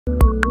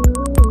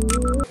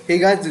Hey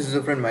guys, this is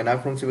your friend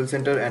Mainav from Civil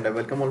Center and I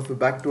welcome all of you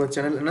back to our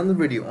channel, another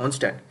video on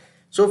Staad.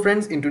 So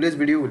friends, in today's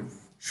video we'll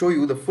show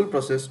you the full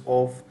process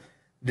of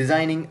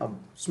designing a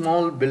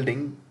small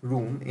building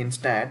room in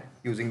Staad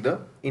using the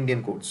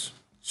Indian codes.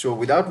 So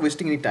without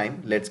wasting any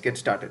time, let's get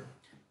started.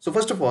 So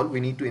first of all, we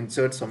need to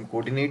insert some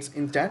coordinates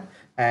in Staad,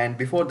 and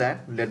before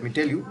that, let me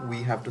tell you,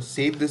 we have to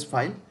save this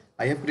file.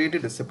 I have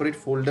created a separate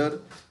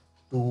folder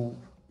to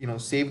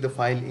save the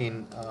file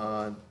in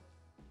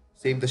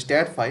save the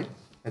stat file.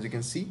 As you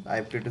can see, I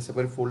have created a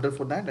separate folder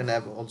for that and I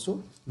have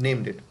also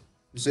named it.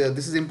 So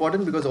this is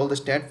important because all the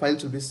stat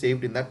files will be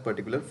saved in that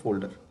particular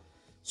folder.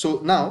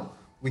 So now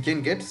we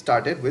can get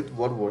started with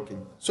what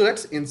working. So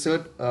let's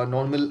insert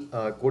normal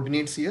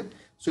coordinates here.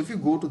 So if you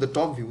go to the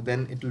top view,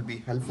 then it will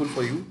be helpful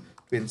for you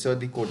to insert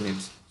the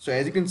coordinates. So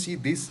as you can see,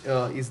 this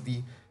is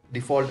the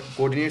default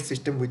coordinate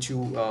system which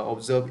you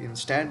observe in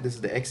STAD. This is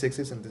the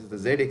x-axis and this is the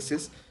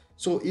z-axis.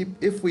 So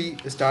if we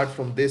start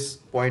from this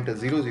point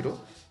 0, 0,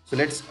 so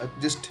let's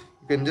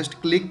you can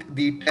just click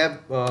the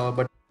tab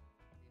button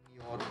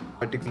in your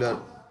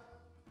particular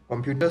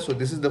computer. So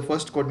this is the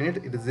first coordinate,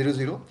 it is 0,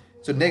 0.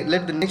 So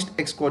let the next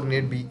x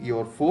coordinate be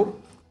your 4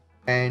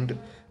 and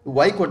the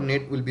y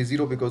coordinate will be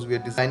 0 because we are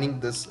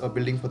designing this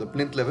building for the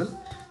plinth level.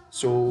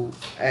 So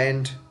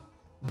and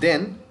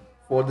then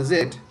for the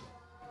z,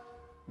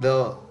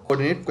 the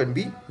coordinate can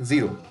be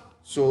 0.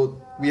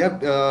 So we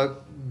have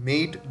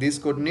made this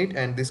coordinate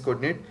and this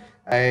coordinate,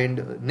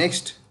 and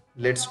next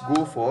let's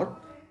go for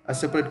a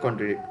separate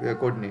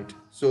coordinate.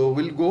 So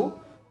we'll go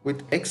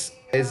with x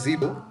as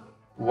 0,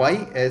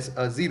 y as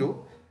a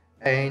 0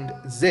 and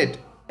z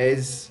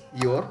as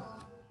your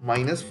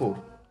 -4.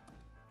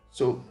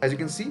 So as you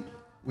can see,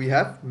 we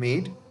have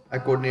made a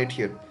coordinate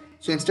here.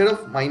 So instead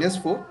of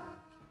 -4,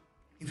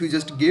 if you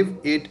just give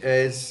it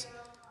as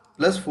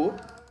 +4,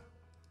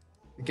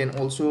 you can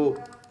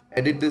also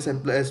edit this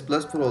and as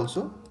 +4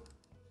 also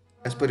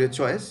as per your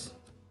choice.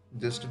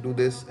 Just do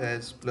this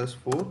as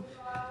 +4,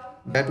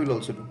 that will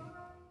also do.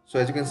 So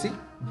as you can see,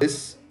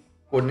 this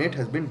coordinate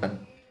has been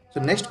done.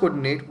 So next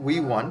coordinate we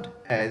want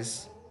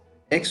as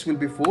x will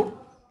be 4,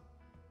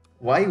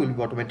 y will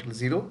be automatically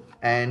 0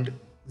 and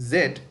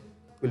z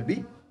will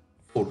be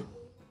 4.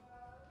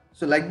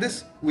 So like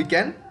this we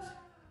can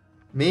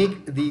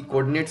make the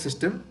coordinate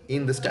system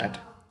in the stat.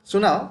 So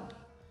now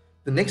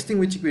the next thing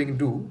which we can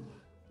do,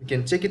 we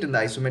can check it in the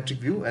isometric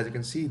view. As you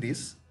can see,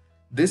 this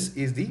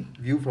is the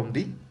view from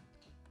the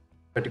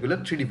particular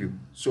 3D view.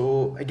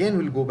 So again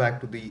we'll go back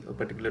to the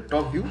particular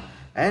top view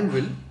and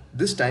we'll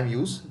this time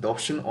use the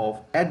option of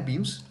add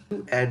beams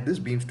to add these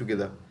beams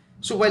together.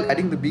 So while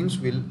adding the beams,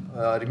 we'll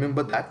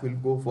remember that we'll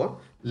go for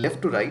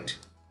left to right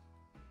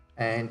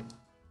and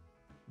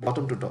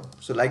bottom to top.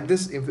 So like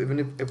this, even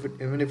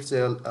if it's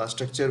a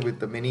structure with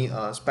the many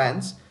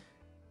spans,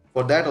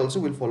 for that also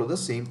we'll follow the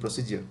same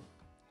procedure.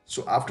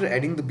 So after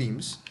adding the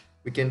beams,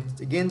 we can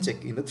again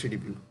check in the 3D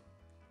view.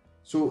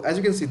 So as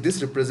you can see,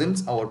 this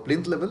represents our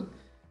plinth level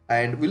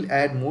and we'll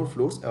add more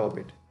floors above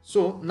it.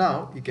 So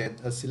now you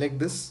can select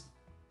this,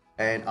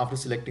 and after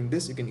selecting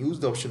this, you can use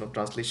the option of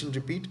translation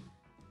repeat.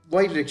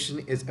 Y direction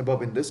is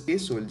above in this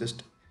case, so we'll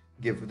just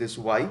give this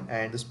y,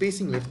 and the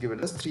spacing, let's give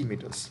it as 3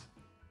 meters.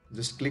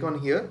 Just click on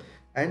here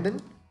and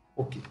then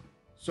OK.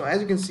 So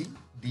as you can see,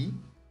 the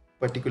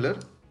particular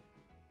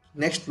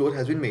next floor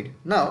has been made.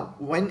 Now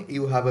when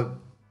you have a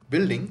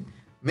building,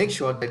 make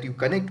sure that you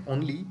connect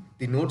only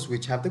the nodes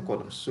which have the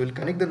columns. So we'll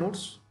connect the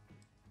nodes.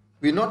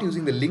 We're not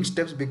using the link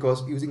steps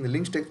because using the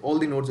link steps all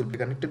the nodes will be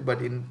connected,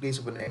 but in case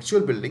of an actual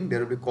building there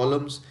will be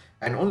columns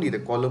and only the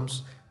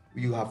columns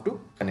you have to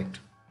connect.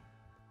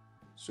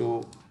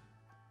 So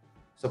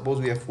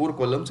suppose we have 4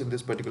 columns in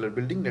this particular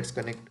building. Let's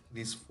connect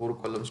these 4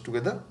 columns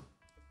together,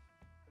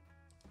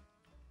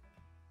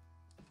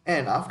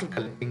 and after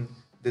connecting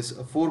this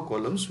 4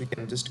 columns, we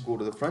can just go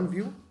to the front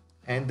view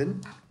and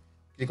then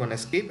click on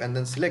escape and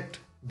then select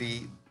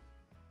the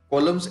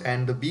columns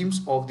and the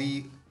beams of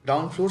the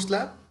ground floor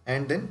slab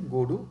and then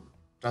go to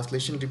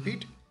translation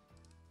repeat,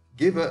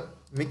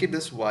 make it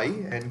this y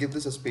and give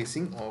this a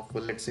spacing of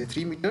let's say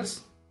 3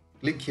 meters.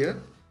 Click here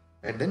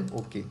and then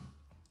OK.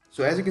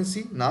 So as you can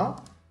see,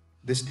 now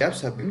the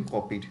steps have been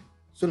copied.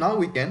 So now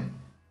we can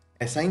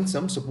assign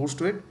some supports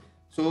to it.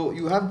 So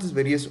you have this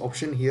various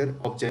option here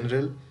of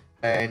general,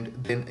 and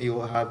then you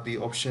have the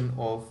option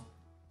of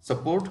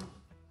support,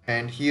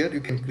 and here you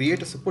can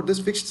create a support. This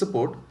fixed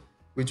support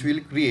which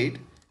we'll create,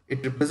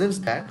 it represents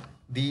that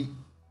the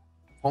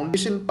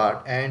foundation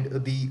part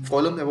and the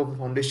column above the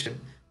foundation,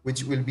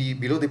 which will be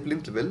below the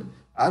plinth level,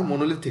 are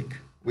monolithic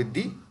with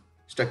the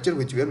structure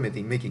which we are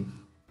making.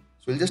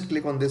 So we'll just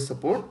click on this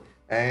support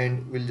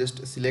and we'll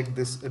just select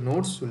this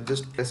nodes. We'll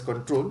just press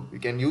Ctrl. You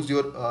can use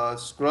your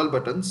scroll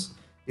buttons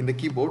in the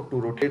keyboard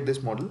to rotate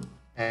this model,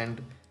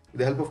 and with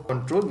the help of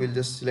Ctrl we'll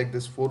just select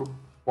this 4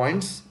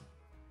 points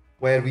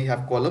where we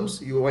have columns.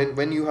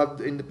 When you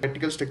have in the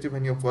practical structure,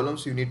 when you have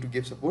columns, you need to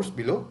give supports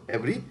below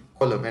every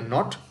column and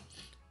not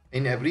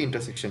in every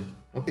intersection.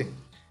 Okay,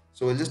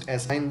 so we'll just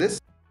assign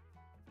this,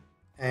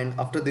 and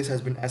after this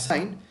has been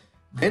assigned,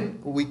 then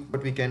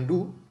what we can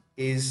do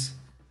is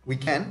we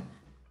can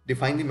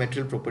define the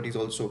material properties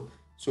also.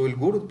 So we'll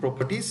go to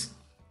properties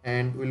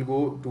and we'll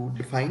go to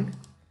define.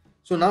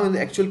 So now in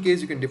the actual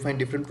case, you can define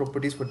different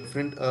properties for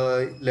different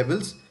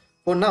levels.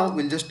 For now,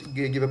 we'll just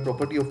give a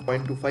property of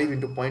 0.25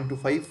 into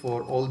 0.25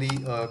 for all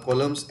the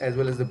columns as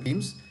well as the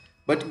beams.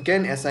 But you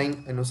can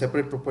assign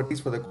separate properties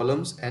for the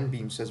columns and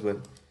beams as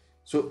well.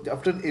 So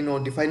after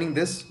defining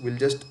this, we'll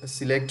just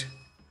select.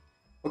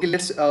 Okay,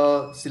 let's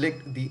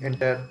select the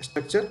entire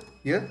structure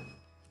here,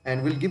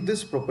 and we'll give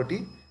this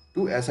property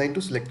to assign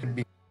to selected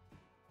beam.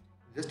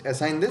 Just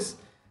assign this,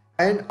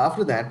 and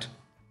after that,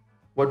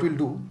 what we'll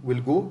do,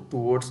 we'll go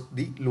towards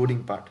the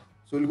loading part.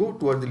 So we'll go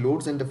toward the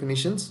loads and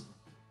definitions,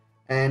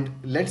 and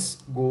let's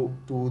go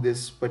to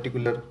this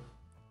particular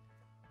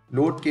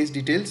load case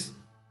details.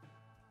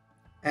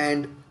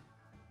 And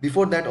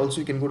before that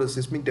also, you can go to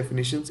seismic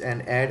definitions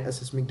and add a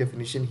seismic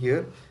definition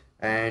here,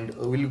 and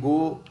we'll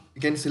go,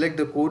 you can select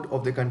the code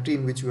of the country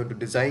in which you want to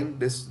design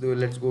this.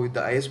 Let's go with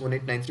the IS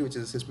 1893, which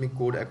is a seismic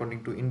code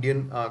according to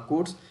Indian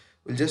codes.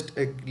 We'll just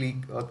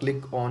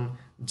click on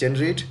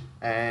generate,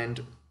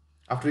 and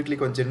after you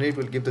click on generate,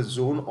 we'll give the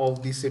zone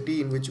of the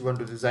city in which you want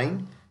to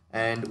design,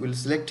 and we'll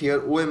select here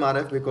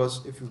OMRF,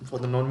 because if you, for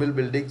the normal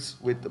buildings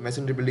with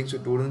masonry buildings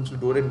with door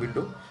and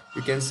window,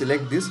 you can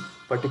select this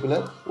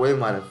particular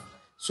OMRF.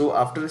 So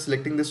after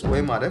selecting this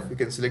OMRF, you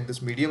can select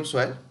this medium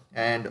soil,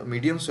 and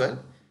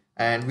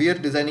we are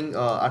designing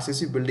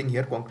RCC building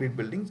here, concrete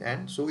buildings,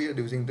 and so we are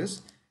using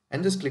this,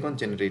 and just click on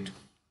generate.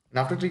 And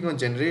after clicking on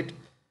generate,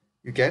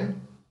 you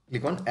can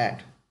click on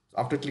add. So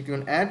after clicking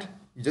on add,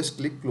 you just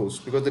click close,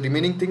 because the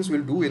remaining things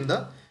we'll do in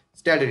the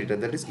Staad editor,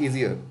 that is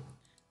easier.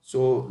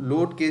 So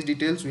load case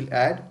details will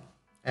add,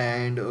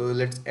 and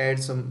let's add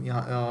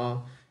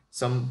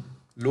some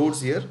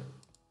loads here.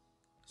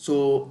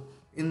 So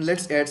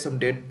let's add some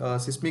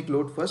seismic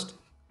load first.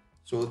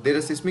 So there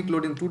is seismic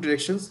load in two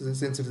directions,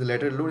 since it's a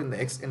lateral load in the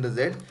X and the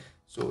Z.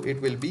 So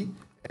it will be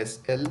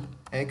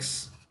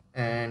SLX,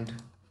 and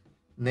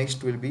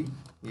next will be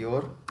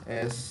your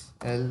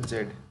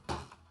SLZ,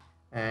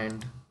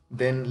 and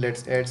then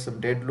let's add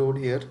some dead load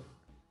here.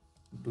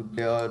 To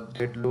the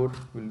dead load,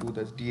 we'll do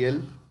this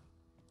DL,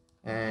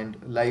 and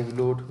live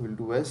load will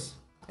do as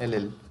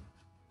LL.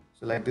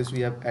 So like this, we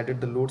have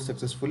added the load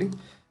successfully,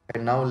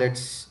 and now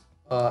let's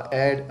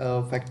add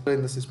a factor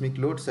in the seismic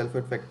load,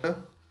 self-weight factor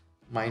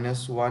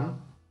 -1.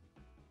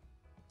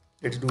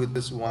 Let's do with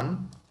this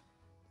 1,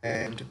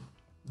 and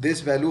this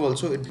value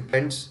also, it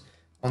depends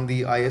on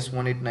the IS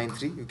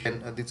 1893. You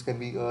can this can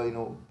be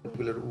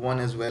particular 1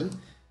 as well,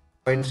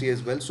 0.3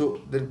 as well.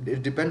 So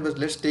it depends, but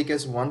let's take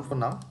as 1 for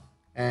now.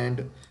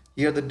 And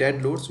here the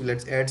dead loads, so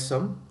let's add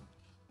some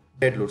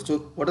dead loads. So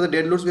what are the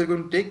dead loads we are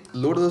going to take?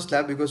 Load of the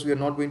slab, because we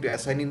are not going to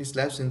assign any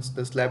slab, since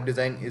the slab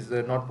design is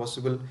not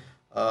possible,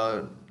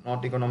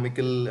 not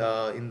economical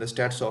in the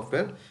Staad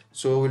software.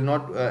 So we'll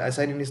not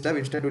assign any slab.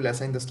 Instead, we'll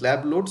assign the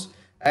slab loads,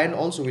 and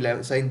also we'll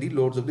assign the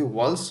loads of the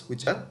walls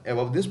which are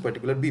above this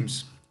particular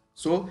beams.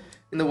 So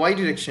in the Y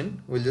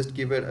direction, we'll just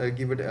give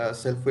it a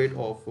self weight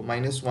of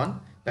 -1.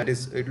 That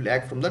is, it will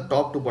act from the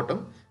top to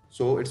bottom.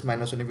 So it's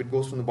 -1. If it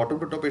goes from the bottom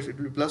to top, it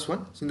will be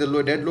 +1. Since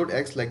the dead load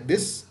acts like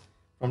this,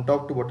 from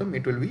top to bottom,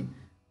 it will be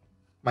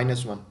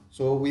 -1.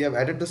 So we have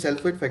added the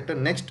self weight factor.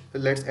 Next,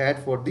 let's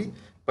add for the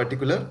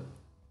particular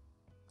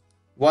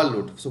wall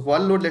load. So wall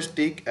load, let's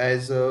take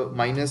as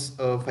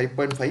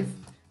 -5.5.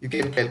 You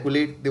can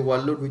calculate the wall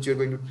load which you're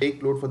going to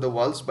take load for the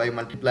walls by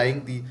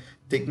multiplying the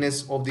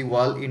thickness of the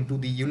wall into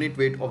the unit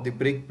weight of the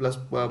brick plus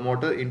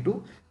mortar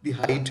into the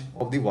height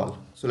of the wall.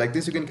 So like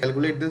this, you can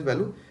calculate this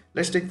value.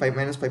 Let's take 5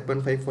 minus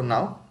 5.5 for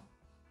now,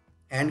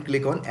 and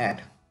click on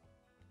add.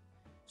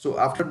 So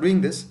after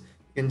doing this,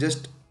 you can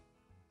just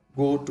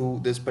go to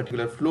this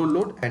particular floor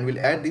load, and we'll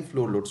add the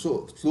floor load.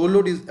 So floor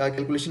load is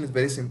calculation is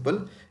very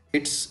simple.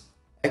 It's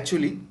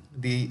actually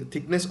the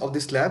thickness of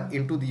the slab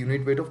into the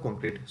unit weight of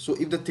concrete. So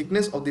if the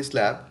thickness of the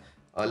slab,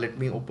 let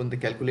me open the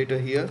calculator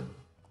here.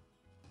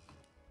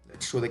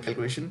 Let's show the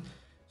calculation.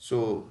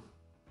 So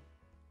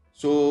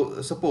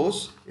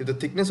suppose if the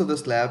thickness of the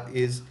slab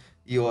is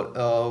your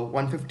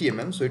 150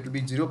 mm, so it will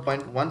be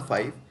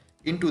 0.15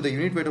 into the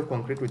unit weight of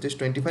concrete, which is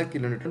 25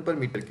 kilonewton per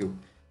meter cube.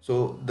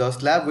 So the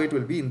slab weight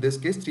will be, in this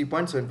case,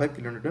 3.75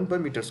 kilonewton per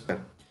meter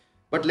square.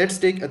 But let's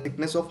take a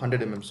thickness of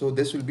 100 mm. So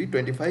this will be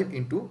 25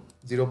 into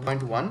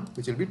 0.1,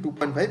 which will be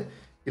 2.5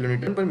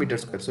 kilonewton per meter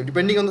square. So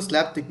depending on the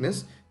slab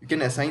thickness, you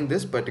can assign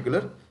this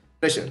particular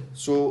pressure.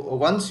 So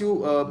once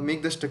you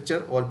make the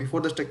structure, or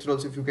before the structure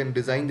also, if you can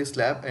design the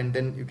slab, and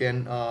then you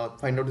can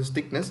find out this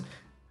thickness.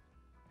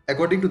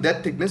 According to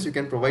that thickness, you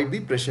can provide the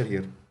pressure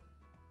here.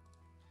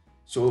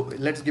 So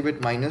let's give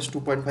it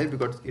 -2.5,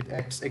 because it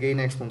acts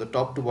from the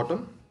top to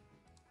bottom.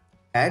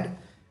 Add,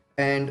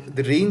 and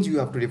the range you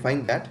have to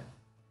define that.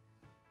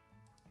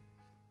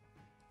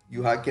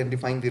 You can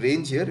define the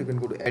range here. You can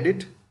go to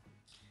edit,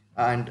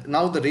 and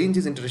now the range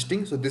is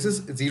interesting. So this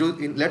is 0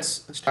 in,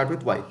 let's start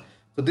with Y.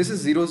 So this is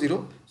 0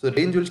 0. So the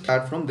range will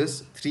start from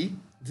this 3,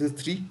 this is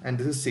 3, and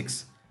this is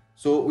 6.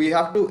 So we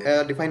have to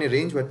define a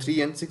range where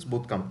 3 and 6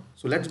 both come.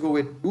 So let's go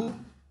with 2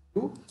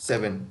 to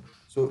 7.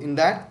 So in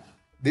that,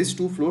 these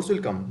two floors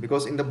will come,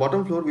 because in the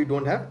bottom floor we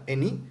don't have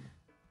any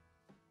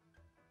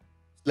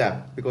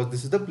slab because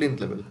this is the plinth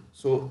level.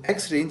 So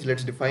x range,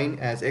 let's define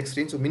as x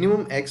range. So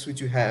minimum x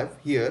which you have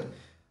here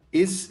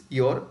is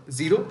your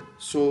 0.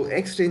 So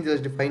x range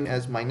is defined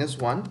as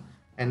 -1,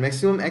 and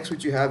maximum x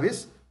which you have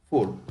is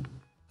 4.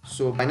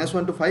 So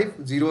 -1 to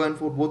 5, 0 and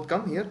 4 both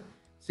come here.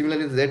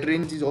 Similarly, the z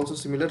range is also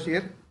similar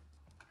here.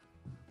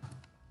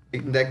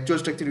 In the actual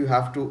structure you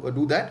have to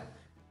do that,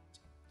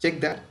 check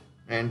that,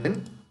 and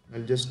then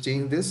I'll just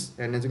change this,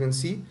 and as you can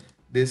see,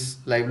 this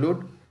live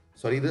load,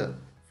 sorry, the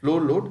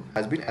floor load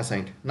has been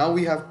assigned. Now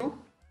we have to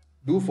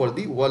do for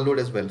the wall load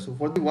as well. So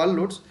for the wall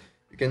loads,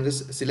 you can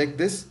just select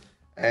this,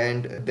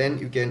 and then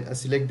you can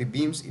select the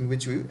beams in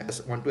which we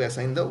want to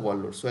assign the wall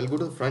load. So I'll go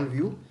to the front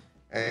view,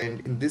 and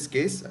in this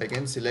case I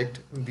can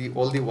select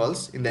all the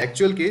walls. In the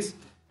actual case,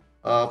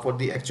 for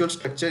the actual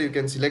structure, you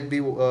can select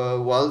the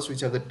walls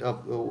which have the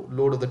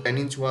load of the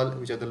 10-inch wall,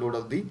 which are the load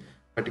of the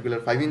particular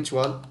 5-inch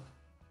wall,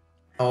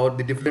 or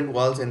the different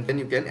walls, and then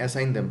you can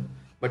assign them.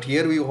 But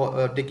here we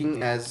are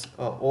taking as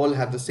all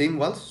have the same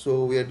walls,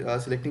 so we are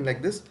selecting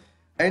like this,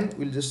 and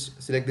we'll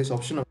just select this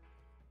option of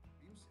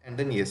beams, and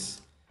then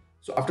yes.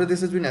 So after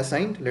this has been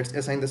assigned, let's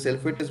assign the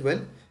self weight as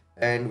well,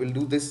 and we'll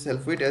do this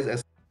self weight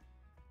as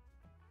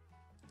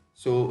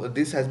so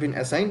this has been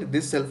assigned.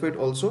 This self weight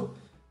also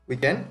we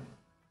can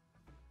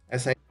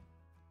assign.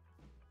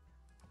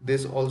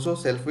 This also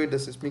self weight, the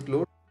seismic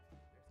load,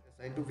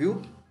 assign to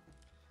view.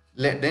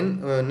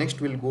 Then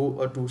next we'll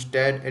go to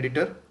Staad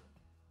editor,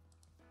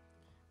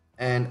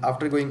 and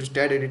after going to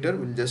Staad editor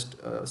we'll just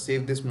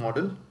save this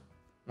model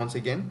once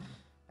again.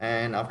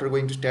 And after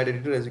going to Staad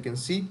editor, as you can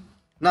see,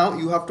 now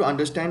you have to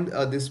understand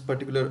this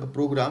particular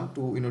program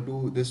to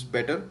do this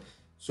better.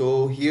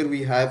 So here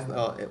we have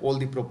all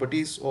the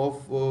properties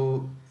of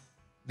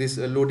this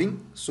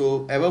loading.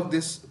 So above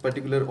this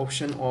particular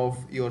option of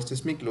your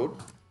seismic load,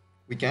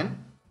 we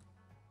can,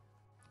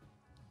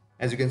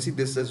 as you can see,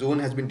 this zone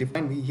has been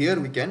defined. Here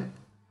we can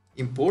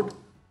import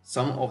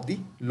some of the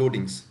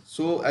loadings.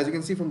 So as you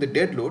can see from the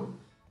dead load,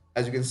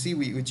 as you can see,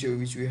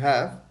 which we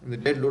have in the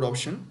dead load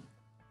option,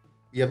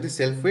 we have the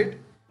self weight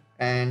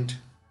and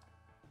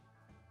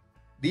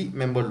the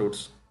member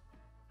loads.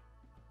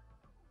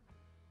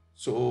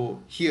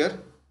 So here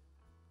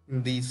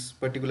in these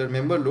particular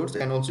member loads,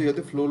 and also you have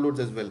the floor loads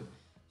as well.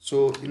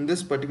 So in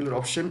this particular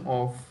option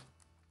of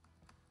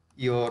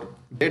your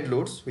dead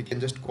loads, we can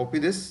just copy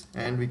this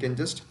and we can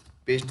just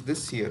paste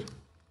this here.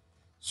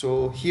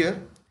 So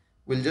here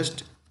we'll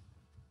just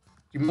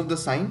remove the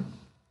sign,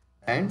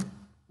 and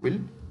we'll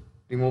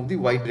remove the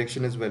y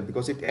direction as well,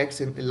 because it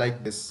acts in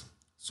like this.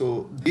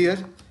 So here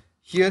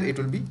it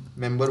will be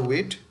member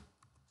weight.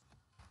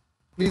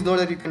 Please know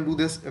that you can do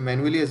this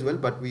manually as well,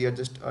 but we are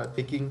just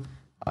taking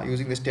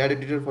using the Staad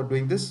editor for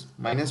doing this.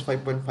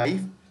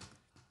 -5.5,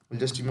 we'll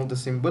just remove the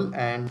symbol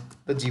and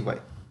the GY.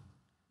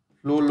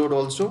 Floor load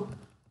also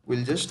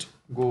we'll just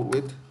go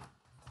with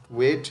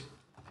weight,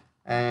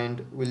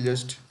 and we'll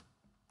just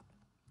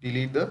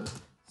delete the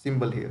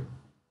symbol here,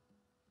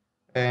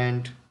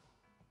 and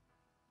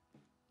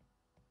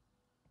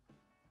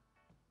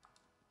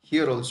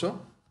here also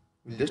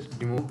we'll just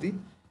remove the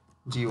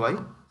GY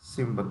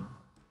symbol.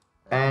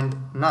 And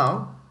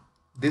now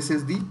this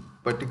is the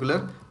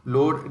particular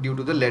load due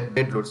to the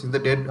dead load. Since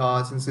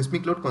the since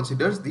seismic load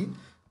considers the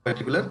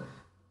particular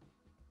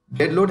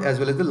dead load as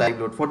well as the live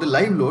load. For the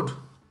live load,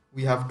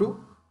 we have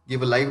to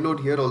give a live load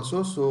here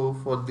also. So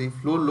for the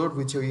floor load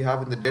which we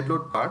have in the dead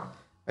load part,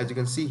 as you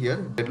can see here,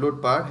 dead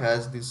load part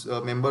has this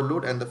member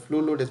load and the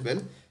floor load as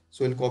well.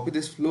 So we'll copy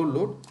this floor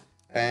load,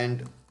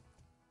 and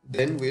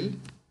then we'll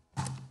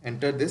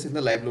enter this in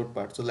the live load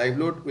part. So live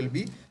load will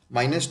be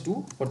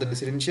 -2 for the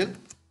residential.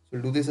 So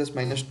we'll do this as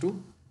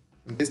 -2.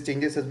 This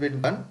changes has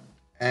been done.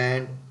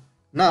 And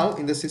now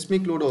in the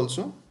seismic load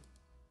also,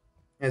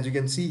 as you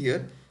can see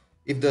here,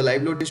 if the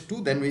live load is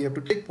 2, then we have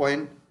to take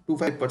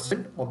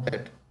 0.25% of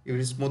that. If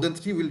it is more than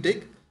 3, we'll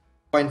take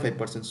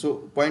 0.5%.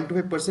 So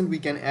 0.25% we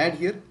can add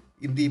here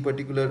in the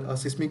particular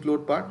seismic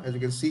load part. As you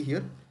can see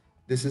here,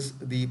 this is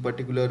the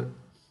particular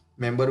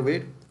member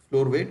weight,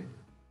 floor weight.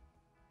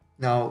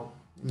 Now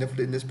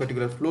in this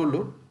particular floor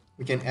load,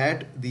 we can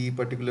add the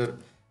particular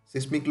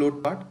seismic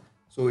load part.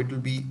 So it will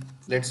be,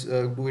 let's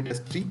do it as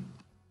 3.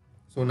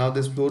 So now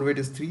this floor weight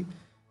is 3,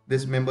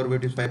 this member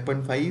weight is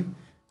 5.5,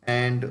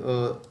 and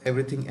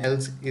everything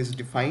else is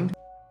defined.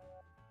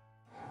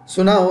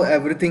 So now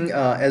everything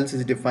else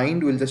is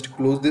defined. We'll just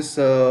close this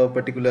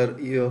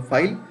particular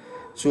file.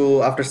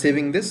 So after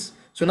saving this,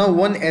 so now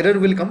one error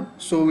will come,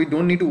 so we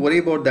don't need to worry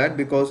about that,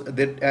 because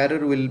that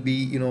error will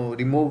be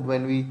removed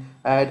when we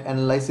add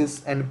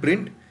analysis and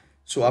print.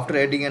 So after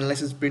adding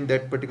analysis print,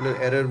 that particular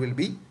error will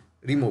be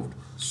removed.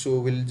 So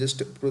we'll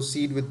just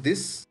proceed with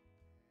this.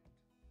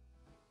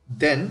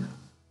 Then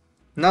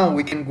now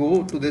we can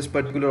go to this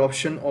particular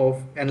option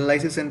of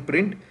analysis and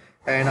print,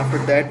 and after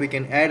that we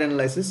can add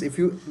analysis. If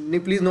you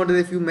please note that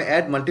if you may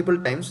add multiple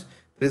times,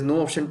 there is no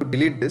option to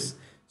delete this.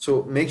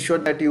 So make sure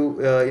that you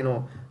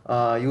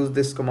use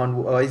this command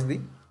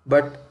wisely.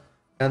 But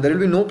And there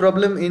will be no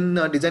problem in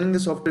designing the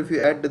software if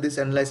you add this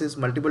analysis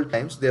multiple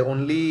times. The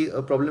only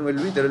problem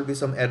will be there will be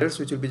some errors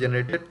which will be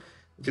generated,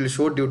 which will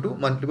show due to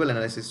multiple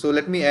analysis. So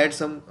let me add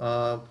some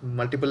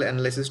multiple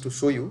analysis to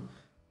show you,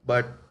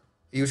 but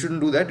you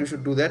shouldn't do that. You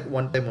should do that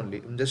one time only.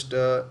 I'm just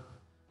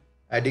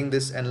adding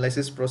this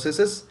analysis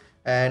processes,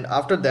 and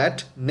after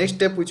that, next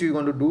step which we're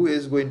going to do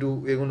is we're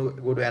going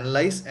to go to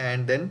analyze,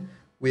 and then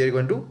we are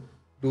going to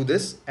do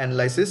this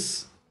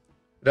analysis,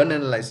 run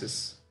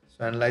analysis.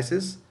 So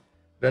analysis,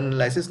 run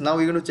analysis. Now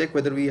we're going to check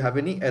whether we have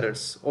any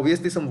errors.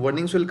 Obviously some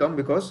warnings will come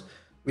because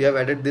we have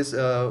added this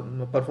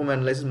perform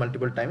analysis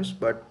multiple times,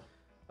 but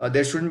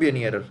there shouldn't be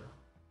any error.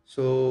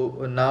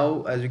 So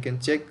now as you can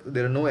check,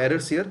 there are no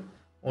errors here,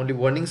 only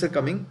warnings are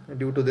coming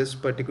due to this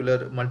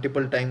particular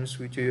multiple times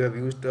which you have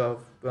used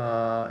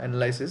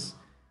analysis.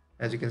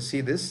 As you can see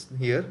this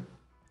here,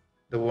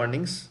 the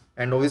warnings,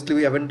 and obviously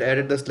we haven't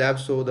added the slab,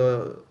 so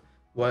the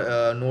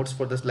notes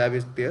for the slab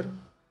is there.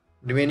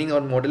 Remaining our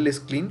model is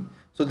clean.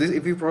 So this,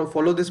 if you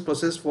follow this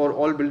process for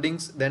all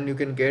buildings, then you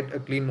can get a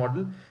clean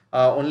model.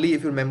 Only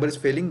if your member is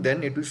failing,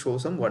 then it will show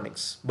some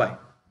warnings. Bye.